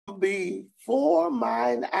before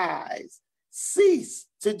mine eyes cease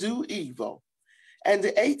to do evil. And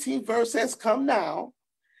the 18th verse has come now.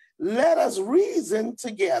 Let us reason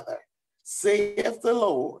together, saith the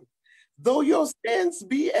Lord. Though your sins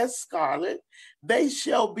be as scarlet, they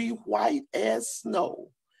shall be white as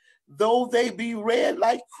snow. Though they be red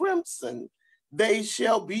like crimson, they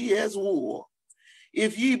shall be as wool.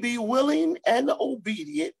 If ye be willing and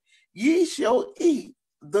obedient, ye shall eat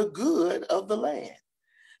the good of the land.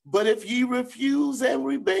 But if ye refuse and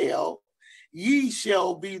rebel, ye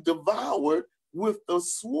shall be devoured with the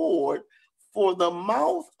sword, for the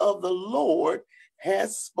mouth of the Lord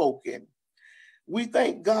has spoken. We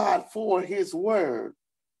thank God for his word.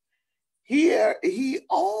 Here, he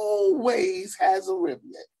always has a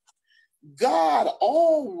remnant. God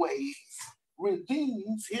always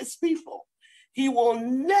redeems his people. He will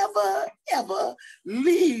never, ever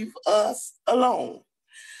leave us alone.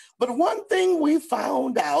 But one thing we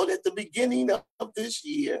found out at the beginning of this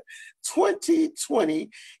year, 2020,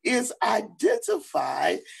 is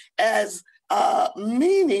identified as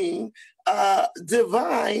meaning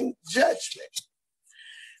divine judgment.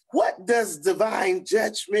 What does divine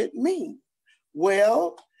judgment mean?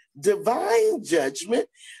 Well, divine judgment,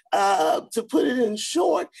 to put it in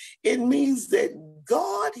short, it means that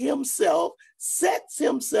God himself sets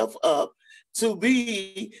himself up to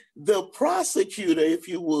be the prosecutor, if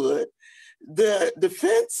you would, the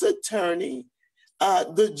defense attorney,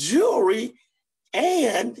 the jury,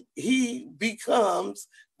 and he becomes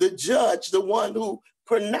the judge, the one who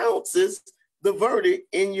pronounces the verdict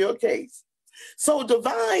in your case. So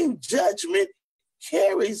divine judgment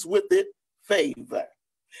carries with it favor.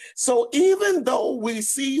 So even though we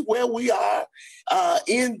see where we are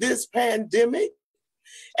in this pandemic,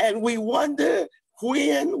 and we wonder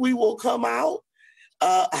when we will come out,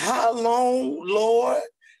 how long, Lord,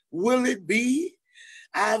 will it be?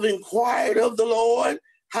 I've inquired of the Lord,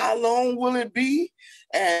 how long will it be?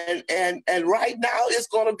 And right now it's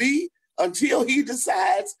going to be until he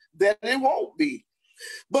decides that it won't be.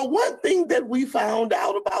 But one thing that we found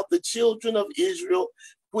out about the children of Israel,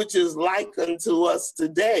 which is like unto us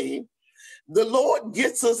today, the Lord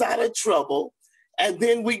gets us out of trouble, and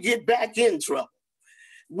then we get back in trouble.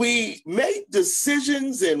 We make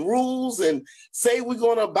decisions and rules and say we're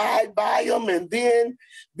going to abide by them, and then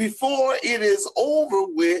before it is over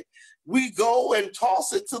with, we go and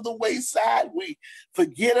toss it to the wayside. We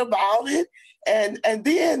forget about it, and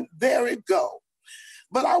then there it goes.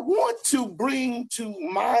 But I want to bring to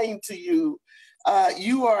mind to you,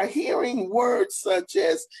 you are hearing words such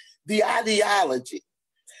as the ideology.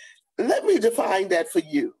 Let me define that for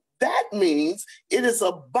you. That means it is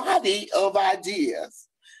a body of ideas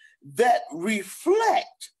that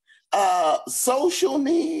reflect social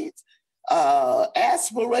needs,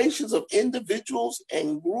 aspirations of individuals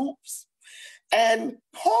and groups. And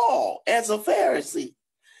Paul, as a Pharisee,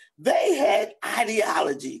 they had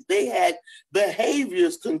ideology. They had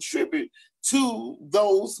behaviors contribute to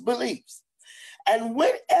those beliefs. And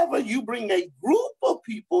whenever you bring a group of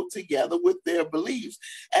people together with their beliefs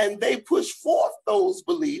and they push forth those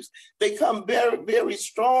beliefs, they come very, very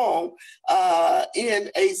strong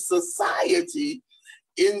in a society.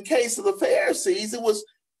 In case of the Pharisees, it was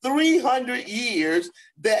 300 years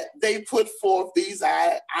that they put forth these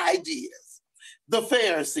ideas, the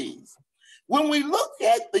Pharisees. When we look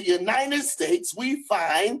at the United States, we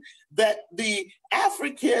find that the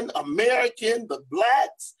African American, the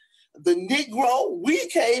Blacks, the Negro, we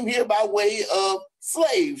came here by way of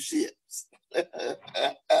slave ships. And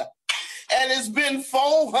it's been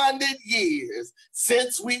 400 years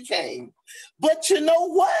since we came. But you know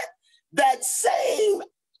what? That same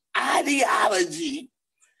ideology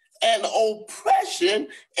and oppression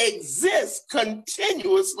exists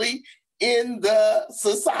continuously in the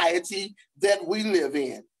society that we live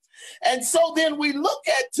in. And so then we look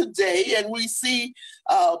at today and we see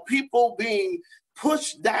people being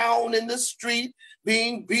pushed down in the street,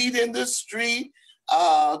 being beat in the street.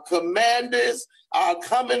 Commanders are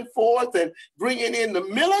coming forth and bringing in the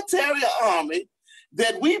military army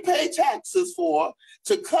that we pay taxes for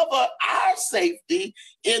to cover our safety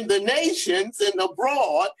in the nations and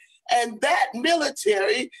abroad. And that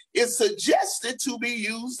military is suggested to be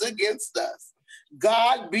used against us.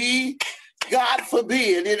 God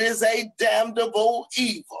forbid, it is a damnable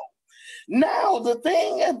evil. Now, the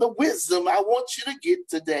thing and the wisdom I want you to get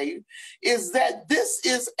today is that this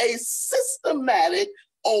is a systematic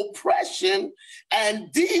oppression and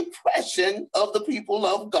depression of the people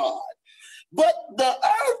of God. But the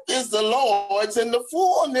earth is the Lord's and the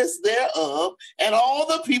fullness thereof, and all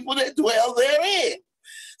the people that dwell therein.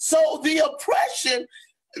 So the oppression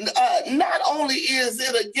not only is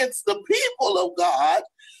it against the people of God,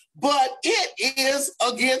 but it is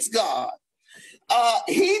against God.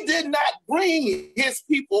 He did not bring his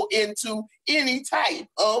people into any type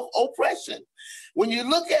of oppression. When you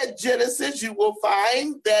look at Genesis, you will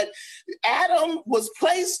find that Adam was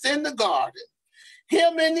placed in the garden.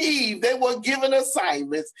 Him and Eve, they were given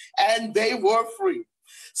assignments and they were free.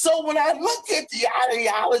 So when I look at the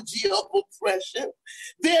ideology of oppression,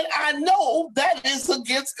 then I know that is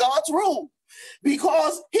against God's rule,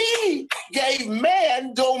 because he gave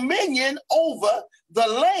man dominion over the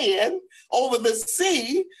land, over the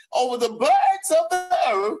sea, over the birds of the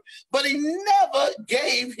earth, but he never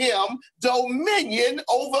gave him dominion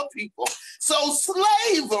over people. So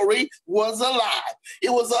slavery was a lie.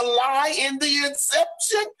 It was a lie in the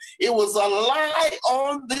inception. It was a lie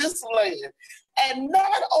on this land. And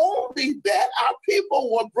not only that, our people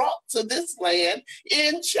were brought to this land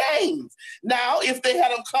in chains. Now, if they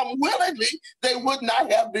had come willingly, they would not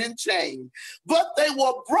have been chained. But they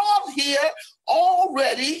were brought here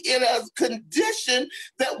already in a condition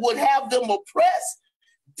that would have them oppressed,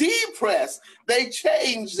 depressed. They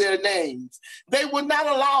changed their names. They would not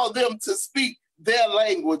allow them to speak their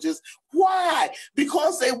languages. Why?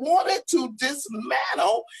 Because they wanted to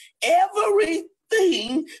dismantle everything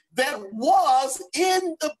that was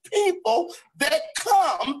in the people that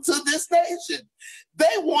come to this nation.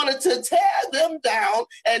 They wanted to tear them down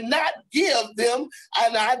and not give them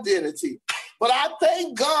an identity. But I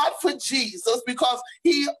thank God for Jesus, because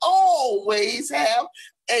he always have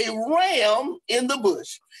a ram in the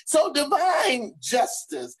bush. So divine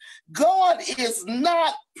justice. God is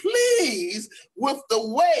not pleased with the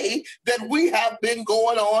way that we have been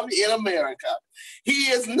going on in America.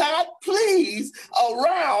 He is not pleased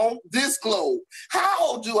around this globe.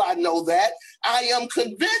 How do I know that? I am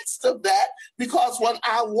convinced of that because when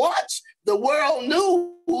I watch the world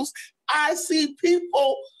news, I see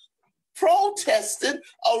people protesting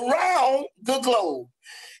around the globe.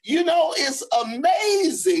 You know, it's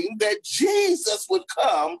amazing that Jesus would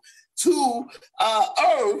come to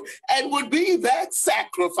earth and would be that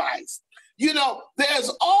sacrifice. You know, there's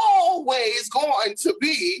always going to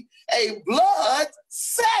be a blood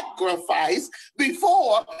sacrifice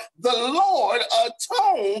before the Lord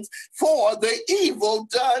atones for the evil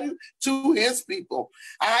done to his people.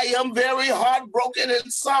 I am very heartbroken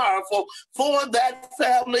and sorrowful for that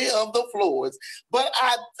family of the Floyds. But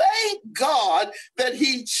I thank God that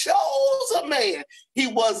he chose a man. He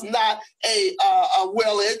was not a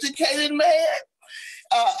well-educated man.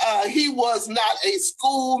 He was not a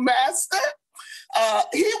schoolmaster.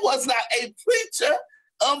 He was not a preacher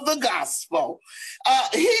of the gospel.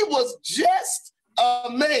 He was just a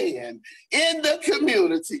man in the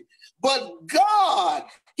community. But God,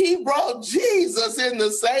 he brought Jesus in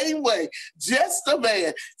the same way, just a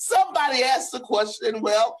man. Somebody asked the question,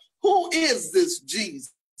 well, who is this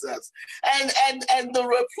Jesus? And the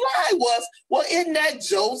reply was, well, isn't that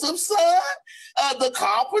Joseph's son, the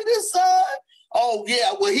carpenter's son? Oh,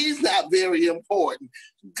 yeah, well, he's not very important.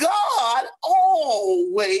 God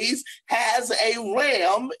always has a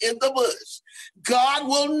ram in the bush. God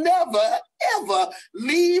will never, ever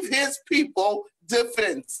leave his people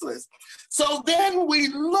defenseless. So then we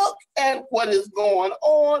look at what is going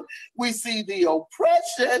on. We see the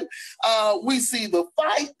oppression. We see the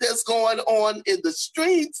fight that's going on in the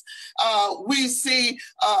streets. We see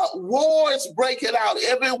wars breaking out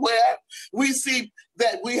everywhere. We see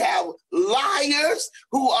that we have liars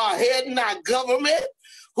who are heading our government,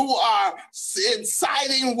 who are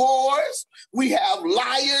inciting wars. We have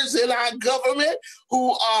liars in our government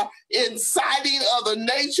who are inciting other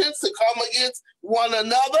nations to come against one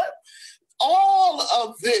another. All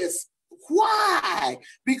of this, why?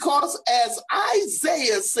 Because as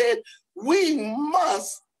Isaiah said, we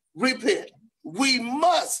must repent. We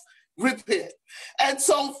must repent. And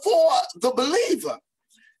so for the believer,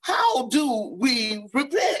 how do we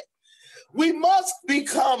repent? We must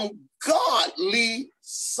become godly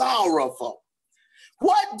sorrowful.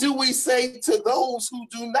 What do we say to those who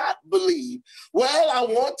do not believe? Well, I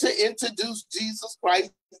want to introduce Jesus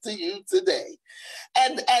Christ to you today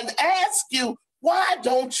and ask you, why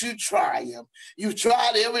don't you try him? You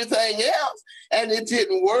tried everything else and it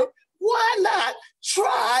didn't work. Why not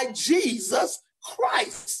try Jesus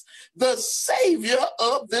Christ, the Savior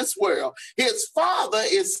of this world? His Father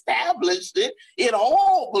established it. It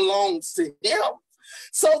all belongs to him.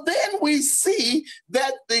 So then we see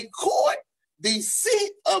that the court, the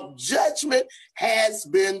seat of judgment has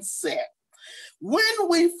been set. When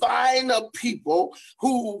we find a people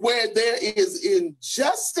where there is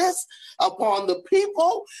injustice upon the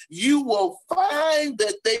people, you will find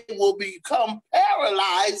that they will become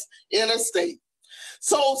paralyzed in a state.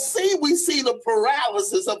 So we see the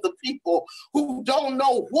paralysis of the people who don't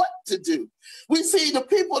know what to do. We see the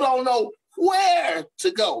people don't know where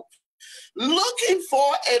to go, looking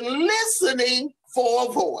for and listening for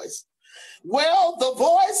a voice. Well, the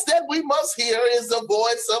voice that we must hear is the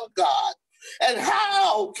voice of God. And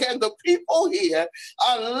how can the people hear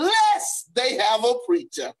unless they have a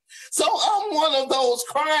preacher? So I'm one of those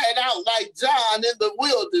crying out like John in the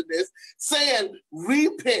wilderness, saying,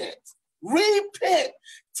 repent, repent,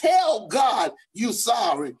 tell God you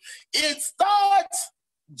sorry.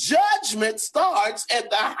 Judgment starts at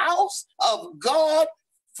the house of God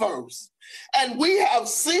first. And we have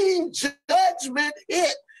seen judgment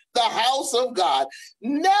hit the house of God.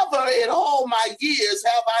 Never in all my years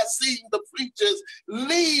have I seen the preachers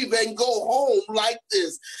leave and go home like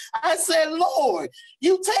this. I said, Lord,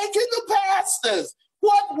 you taking the pastors.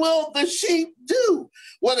 What will the sheep do?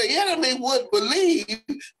 Well, the enemy would believe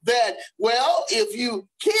that, well, if you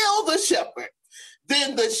kill the shepherd,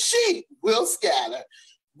 then the sheep will scatter.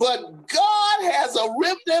 But God has a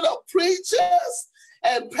remnant of preachers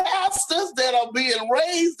and pastors that are being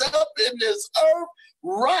raised up in this earth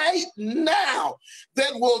right now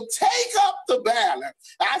that will take up the banner.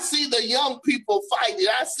 I see the young people fighting.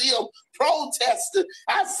 I see them protesting.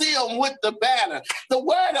 I see them with the banner. The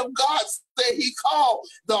word of God said he called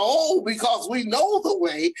the old because we know the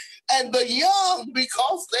way, and the young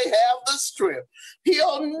because they have the strength.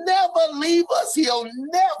 He'll never leave us. He'll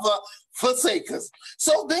never forsake us.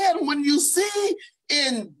 So then when you see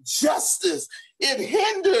injustice, it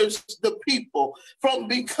hinders the people from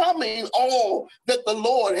becoming all that the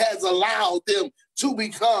Lord has allowed them to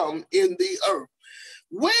become in the earth.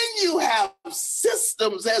 When you have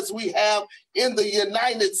systems as we have in the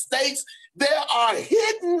United States, there are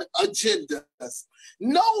hidden agendas.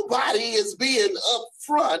 Nobody is being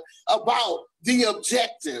upfront about the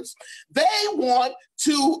objectives. They want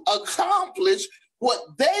to accomplish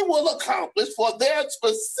what they will accomplish for their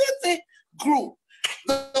specific group.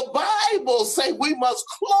 The Bible says we must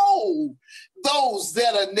clothe those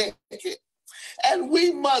that are naked, and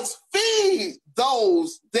we must feed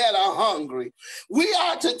those that are hungry. We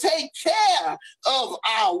are to take care of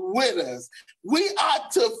our widows. We are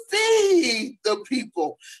to feed the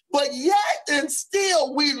people. But yet and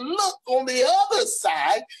still we look on the other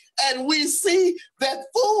side and we see that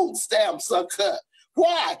food stamps are cut.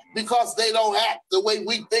 Why? Because they don't act the way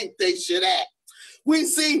we think they should act. We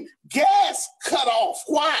see gas cut off.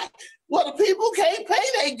 Why? Well, the people can't pay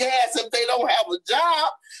their gas if they don't have a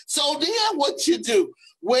job. So then what you do?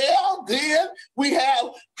 Well, then we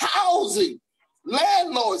have housing.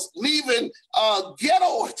 Landlords leaving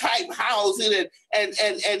ghetto type housing and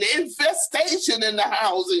infestation in the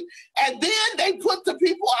housing. And then they put the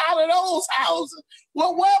people out of those houses.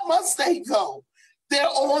 Well, where must they go? They're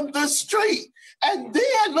on the street. And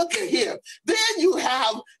then look at here. Then you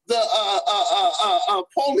have the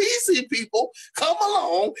policing people come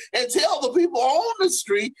along and tell the people on the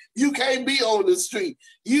street, you can't be on the street.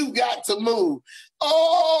 You got to move.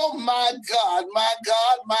 Oh, my God, my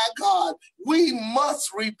God, my God. We must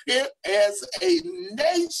repent as a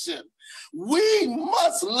nation. We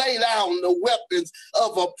must lay down the weapons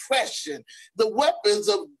of oppression, the weapons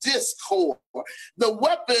of discord, the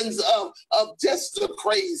weapons of just the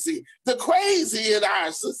crazy in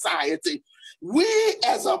our society. We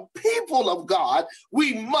as a people of God,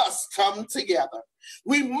 we must come together.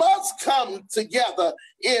 We must come together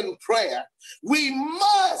in prayer. We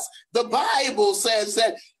must, the Bible says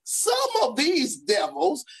that some of these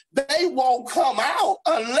devils, they won't come out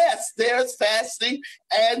unless there's fasting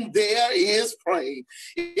and there is praying.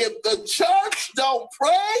 If the church don't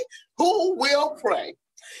pray, who will pray?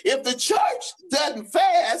 If the church doesn't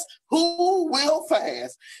fast, who will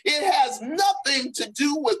fast? It has nothing to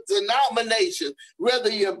do with denomination, whether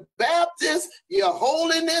you're Baptist, you're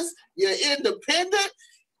holiness, you're independent.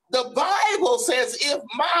 The Bible says if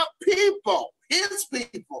my people, his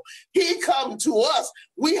people, he come to us,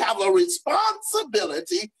 we have a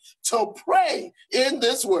responsibility to pray in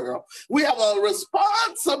this world. We have a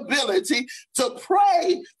responsibility to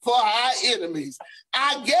pray for our enemies.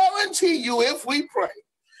 I guarantee you, if we pray,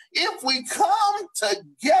 if we come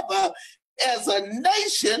together as a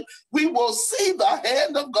nation, we will see the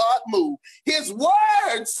hand of God move. His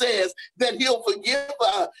word says that he'll forgive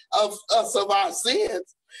us of our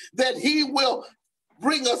sins, that he will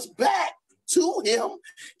bring us back to him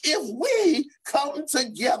if we come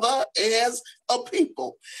together as a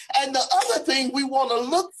people. And the other thing we want to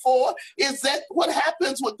look for is that what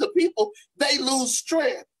happens with the people, they lose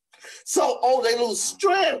strength. So, they lose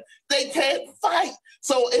strength. They can't fight.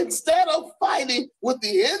 So instead of fighting with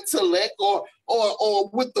the intellect or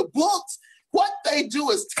with the books, what they do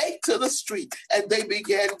is take to the street and they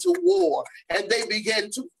begin to war and they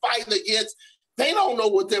begin to fight against. They don't know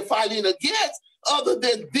what they're fighting against other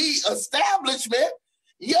than the establishment.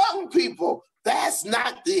 Young people, that's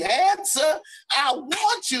not the answer. I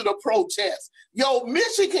want you to protest. Your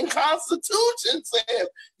Michigan Constitution says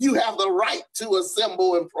you have the right to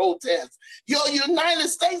assemble and protest. Your United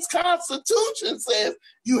States Constitution says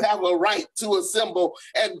you have a right to assemble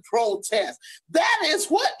and protest. That is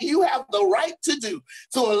what you have the right to do,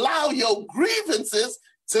 to allow your grievances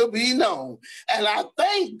to be known. And I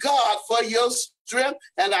thank God for your strength,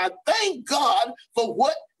 and I thank God for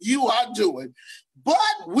what you are doing. But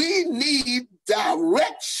we need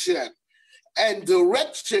direction, and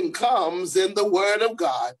direction comes in the word of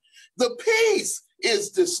God. The peace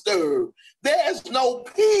is disturbed. There's no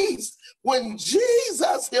peace when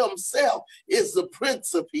Jesus himself is the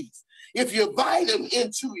Prince of Peace. If you invite him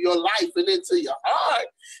into your life and into your heart,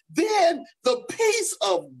 then the peace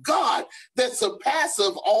of God that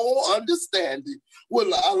surpasses all understanding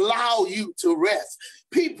will allow you to rest.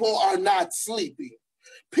 People are not sleeping.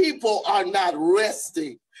 People are not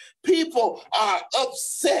resting. People are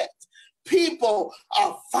upset. People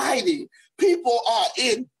are fighting. People are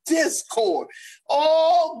in discord.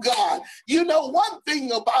 Oh, God. You know, one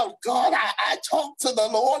thing about God, I talk to the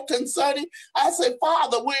Lord concerning, I say,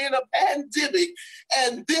 Father, we're in a pandemic,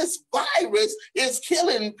 and this virus is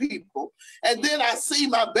killing people. And then I see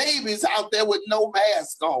my babies out there with no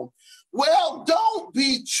mask on. Well, don't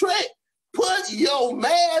be tricked. Put your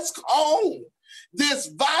mask on. This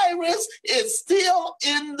virus is still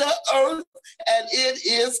in the earth and it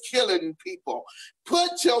is killing people.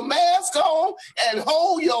 Put your mask on and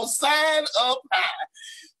hold your sign up high.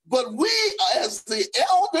 But we as the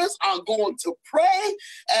elders are going to pray,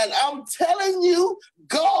 and I'm telling you,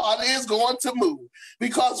 God is going to move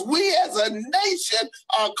because we as a nation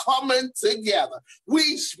are coming together.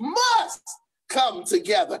 We must come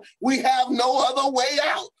together. We have no other way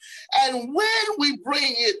out. And when we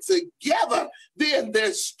bring it together, then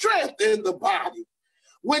there's strength in the body.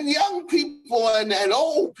 When young people and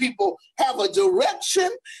old people have a direction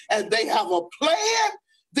and they have a plan,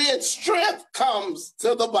 then strength comes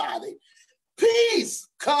to the body. Peace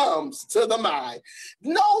comes to the mind.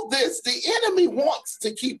 Know this, the enemy wants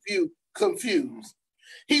to keep you confused.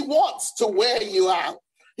 He wants to wear you out.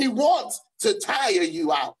 He wants to tire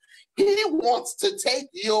you out. He wants to take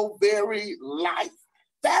your very life.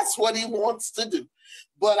 That's what he wants to do.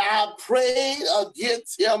 But I prayed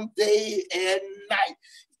against him day and night.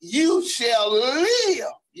 You shall live,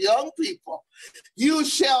 young people. You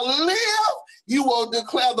shall live. You will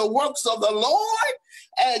declare the works of the Lord,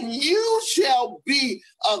 and you shall be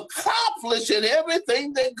accomplished in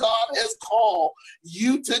everything that God has called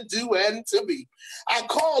you to do and to be. I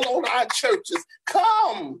call on our churches,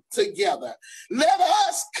 come together. Let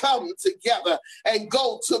us come together and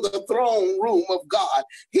go to the throne room of God.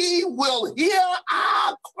 He will hear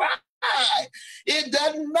our cry. It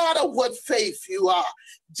doesn't matter what faith you are.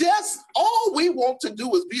 Just all we want to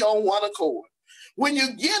do is be on one accord. When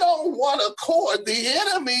you get on one accord, the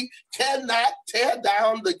enemy cannot tear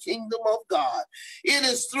down the kingdom of God. It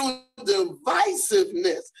is through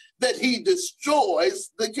divisiveness that he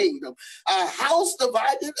destroys the kingdom. A house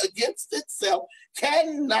divided against itself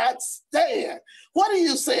cannot stand. What are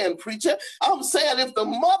you saying, preacher? I'm saying if the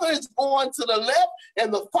mother is going to the left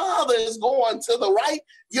and the father is going to the right,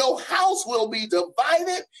 your house will be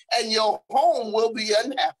divided and your home will be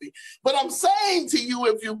unhappy. But I'm saying to you,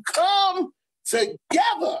 if you come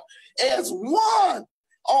together as one,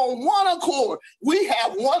 on one accord, we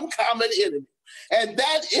have one common enemy, and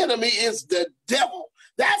that enemy is the devil.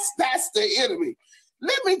 That's the enemy.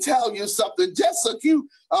 Let me tell you something, just so you,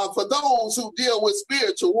 for those who deal with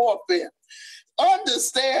spiritual warfare,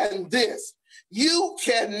 understand this. You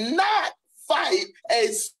cannot fight a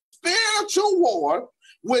spiritual war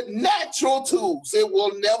with natural tools. It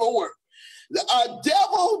will never work. A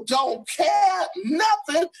devil don't care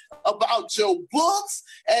nothing about your books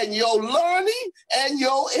and your learning and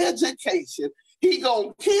your education. He gonna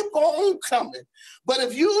keep on coming. But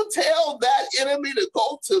if you tell that enemy to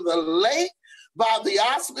go to the lake by the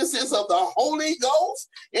auspices of the Holy Ghost,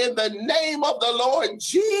 in the name of the Lord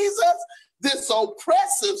Jesus, this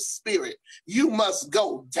oppressive spirit, you must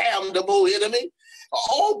go, damnable enemy.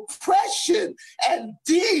 Oppression and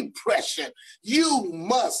depression, you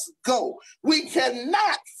must go. We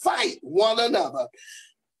cannot fight one another.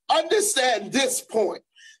 Understand this point.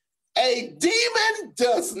 A demon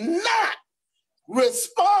does not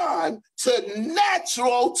respond to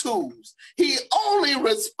natural tools. He only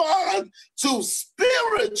responds to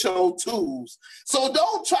spiritual tools. So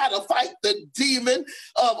don't try to fight the demon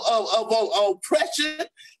of oppression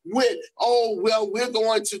with, oh, well, we're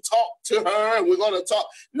going to talk to her and we're going to talk.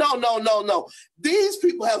 No, no, no, no. These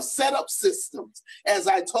people have set up systems, as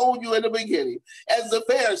I told you in the beginning. As the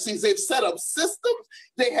Pharisees, they've set up systems,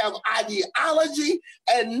 they have ideology,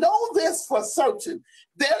 and know this for certain.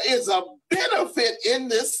 There is a benefit in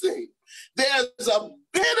this thing. There's a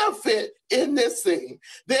benefit in this thing.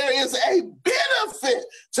 There is a benefit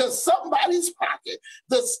to somebody's pocket.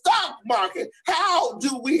 The stock market. How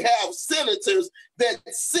do we have senators that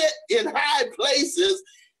sit in high places?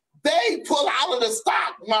 They pull out of the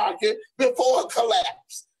stock market before a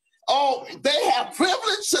collapse. Oh, they have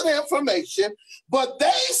privileged information, but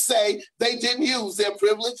they say they didn't use their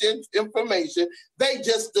privileged information. They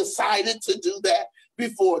just decided to do that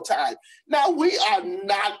before time. Now, we are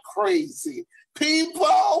not crazy.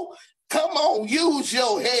 People, come on, use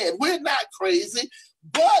your head. We're not crazy.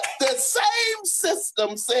 But the same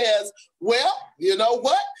system says, well, you know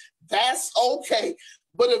what? That's okay.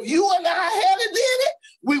 But if you and I had it in it,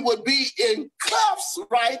 we would be in cuffs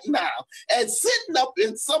right now and sitting up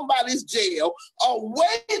in somebody's jail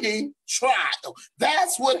awaiting trial.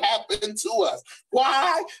 That's what happened to us.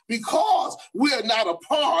 Why? Because we're not a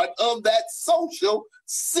part of that social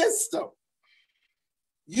system.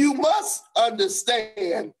 You must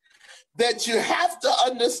understand that you have to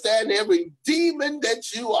understand every demon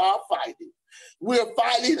that you are fighting. We're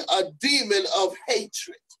fighting a demon of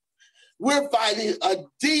hatred. We're fighting a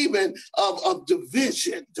demon of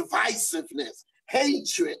division, divisiveness,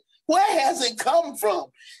 hatred. Where has it come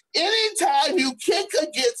from? Anytime you kick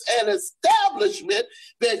against an establishment,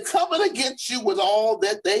 they're coming against you with all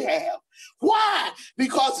that they have. Why?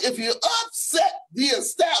 Because if you upset the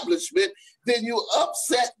establishment, then you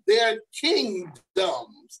upset their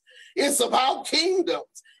kingdoms. It's about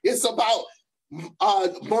kingdoms. It's about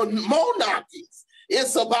monarchies.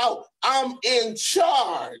 It's about I'm in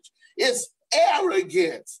charge. It's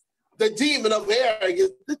arrogance, the demon of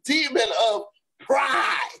arrogance, the demon of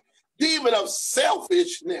pride, demon of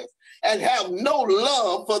selfishness, and have no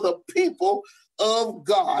love for the people of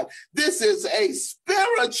God. This is a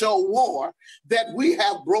spiritual war that we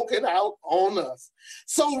have broken out on us.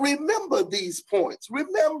 So remember these points.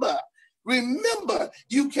 Remember,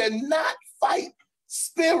 you cannot fight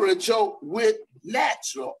spiritual with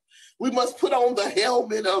natural. We must put on the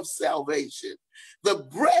helmet of salvation, the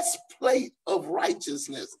breastplate of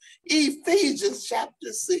righteousness. Ephesians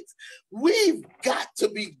chapter 6. We've got to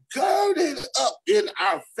be girded up in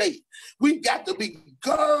our faith. We've got to be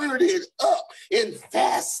girded up in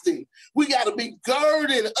fasting. We got to be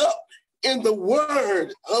girded up in the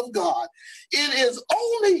word of God. It is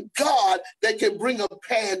only God that can bring a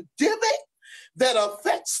pandemic that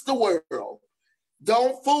affects the world.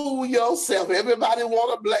 Don't fool yourself. Everybody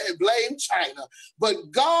want to blame China.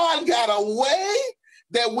 But God got a way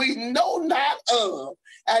that we know not of,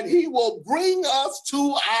 and he will bring us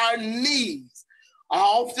to our knees. I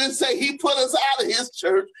often say he put us out of his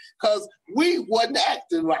church because we wasn't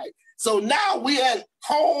acting right. So now we at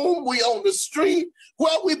home, we on the street,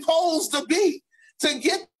 where we supposed to be to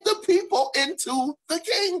get the people into the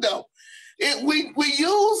kingdom. We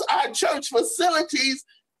use our church facilities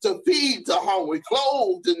to feed the hungry,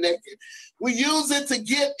 clothe the naked. We use it to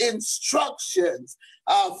get instructions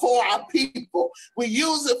for our people. We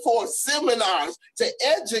use it for seminars, to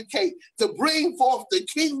educate, to bring forth the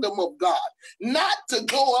kingdom of God, not to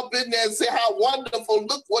go up in there and say how wonderful,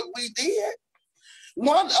 look what we did.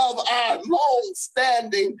 One of our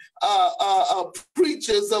long-standing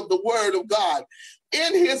preachers of the word of God,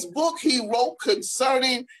 in his book he wrote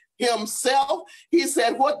concerning himself, he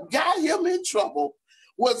said what got him in trouble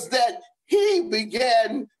was that he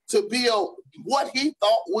began to build what he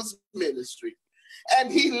thought was ministry.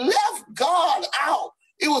 And he left God out.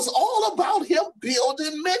 It was all about him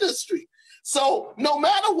building ministry. So no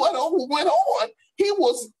matter what went on, he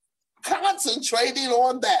was concentrating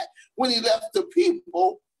on that when he left the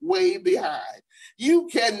people way behind. You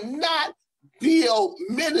cannot build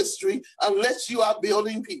ministry unless you are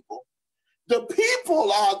building people. The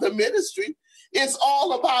people are the ministry. It's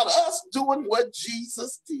all about us doing what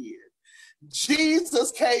Jesus did.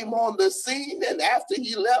 Jesus came on the scene, and after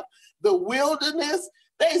he left the wilderness,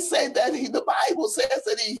 they say that the Bible says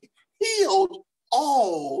that he healed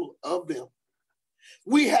all of them.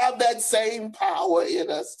 We have that same power in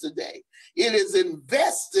us today. It is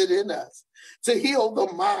invested in us to heal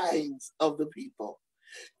the minds of the people,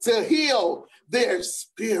 to heal their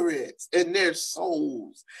spirits and their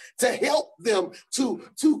souls, to help them,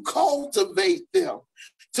 to cultivate them,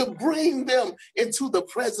 to bring them into the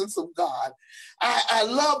presence of God. I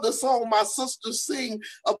love the song my sisters sing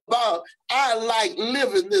about, I like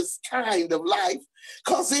living this kind of life,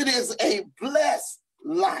 because it is a blessed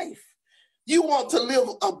life. You want to live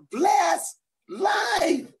a blessed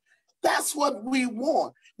life. That's what we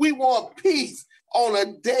want. We want peace on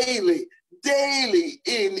a daily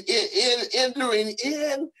entering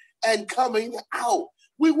in and coming out.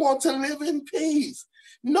 We want to live in peace.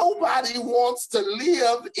 Nobody wants to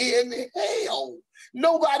live in hell.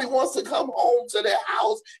 Nobody wants to come home to their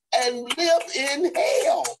house and live in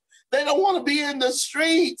hell. They don't want to be in the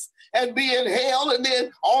streets and be in hell, and then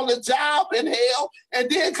on the job in hell, and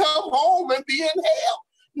then come home and be in hell.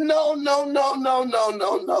 No, no, no, no, no,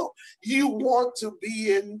 no, no. You want to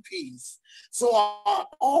be in peace. So I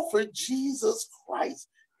offer Jesus Christ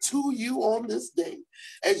to you on this day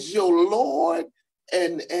as your Lord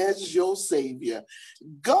and as your Savior.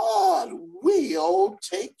 God will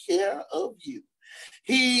take care of you.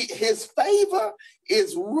 His favor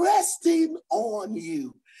is resting on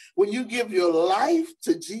you. When you give your life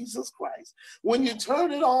to Jesus Christ, when you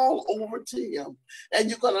turn it all over to him, and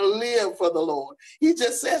you're going to live for the Lord. He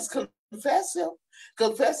just says, confess him.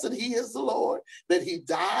 Confess that he is the Lord, that he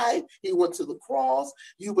died, he went to the cross.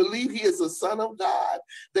 You believe he is the Son of God,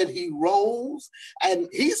 that he rose, and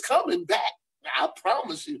he's coming back. I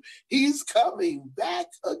promise you, he's coming back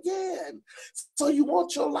again. So you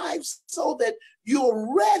want your life so that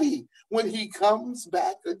you're ready when he comes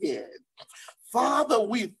back again. Father,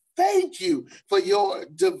 we thank you for your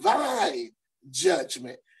divine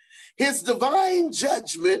judgment. His divine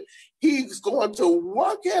judgment, he's going to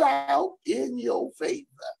work it out in your favor.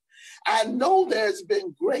 I know there's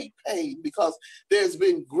been great pain because there's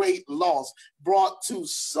been great loss brought to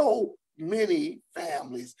so many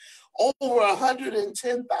families. Over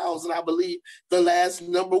 110,000, I believe the last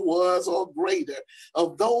number was, or greater,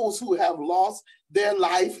 of those who have lost their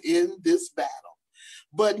life in this battle.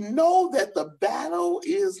 But know that the battle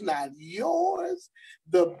is not yours.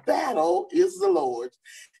 The battle is the Lord's,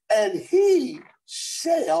 and he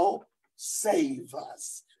shall save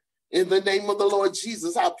us. In the name of the Lord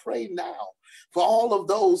Jesus, I pray now for all of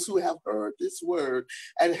those who have heard this word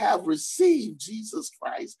and have received Jesus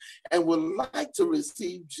Christ and would like to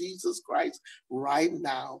receive Jesus Christ right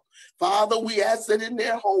now. Father, we ask that in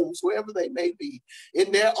their homes, wherever they may be,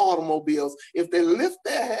 in their automobiles, if they lift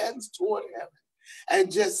their hands toward heaven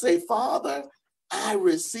and just say, Father, I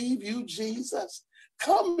receive you, Jesus.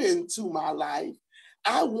 Come into my life.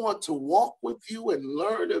 I want to walk with you and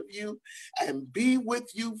learn of you and be with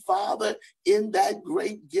you, Father, in that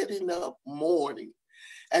great getting up morning.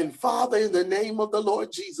 And Father, in the name of the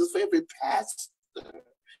Lord Jesus, for every pastor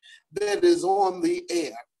that is on the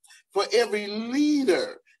air, for every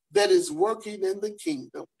leader that is working in the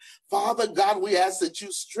kingdom, Father God, we ask that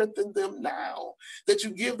you strengthen them now, that you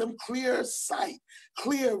give them clear sight,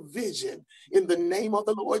 clear vision in the name of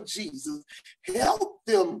the Lord Jesus. Help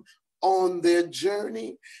them on their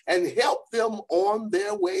journey and help them on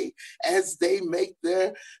their way as they make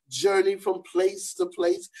their journey from place to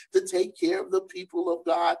place to take care of the people of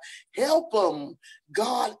God. Help them,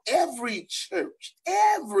 God, every church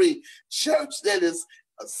that is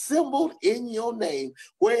assembled in your name,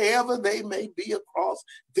 wherever they may be across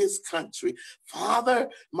this country. Father,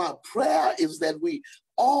 my prayer is that we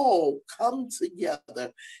all come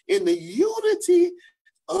together in the unity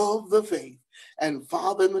of the faith. And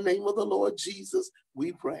Father, in the name of the Lord Jesus,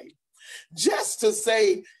 we pray. Just to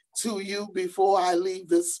say to you before I leave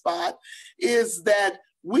this spot is that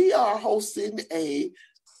we are hosting a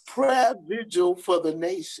prayer vigil for the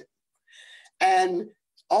nation. And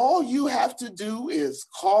all you have to do is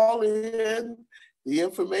call in. The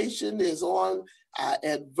information is on our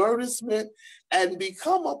advertisement and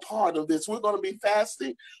become a part of this. We're going to be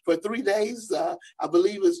fasting for 3 days. I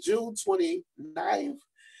believe it's June 29th.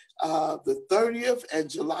 The 30th and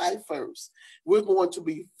July 1st. We're going to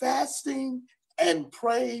be fasting and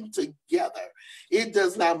praying together. It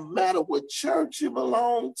does not matter what church you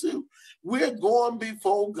belong to. We're going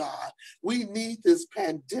before God. We need this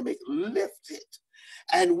pandemic lifted.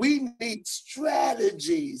 And we need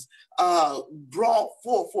strategies brought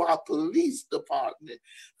forth for our police department,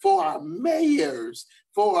 for our mayors,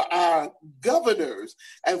 for our governors,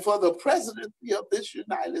 and for the presidency of this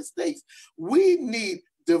United States. We need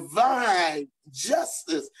divine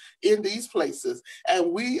justice in these places.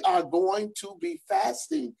 And we are going to be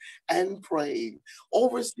fasting and praying.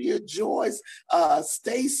 Overseer Joyce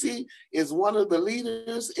Stacy is one of the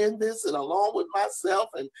leaders in this, and along with myself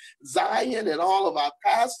and Zion and all of our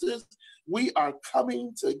pastors, we are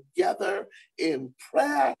coming together in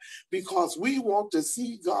prayer because we want to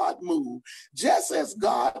see God move, just as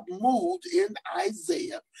God moved in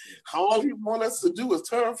Isaiah. All he wants us to do is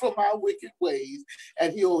turn from our wicked ways,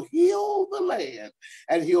 and he'll heal the land,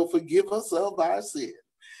 and he'll forgive us of our sin.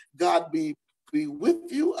 God be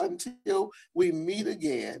with you until we meet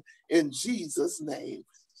again. In Jesus' name,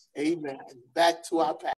 amen. Back to our pastor.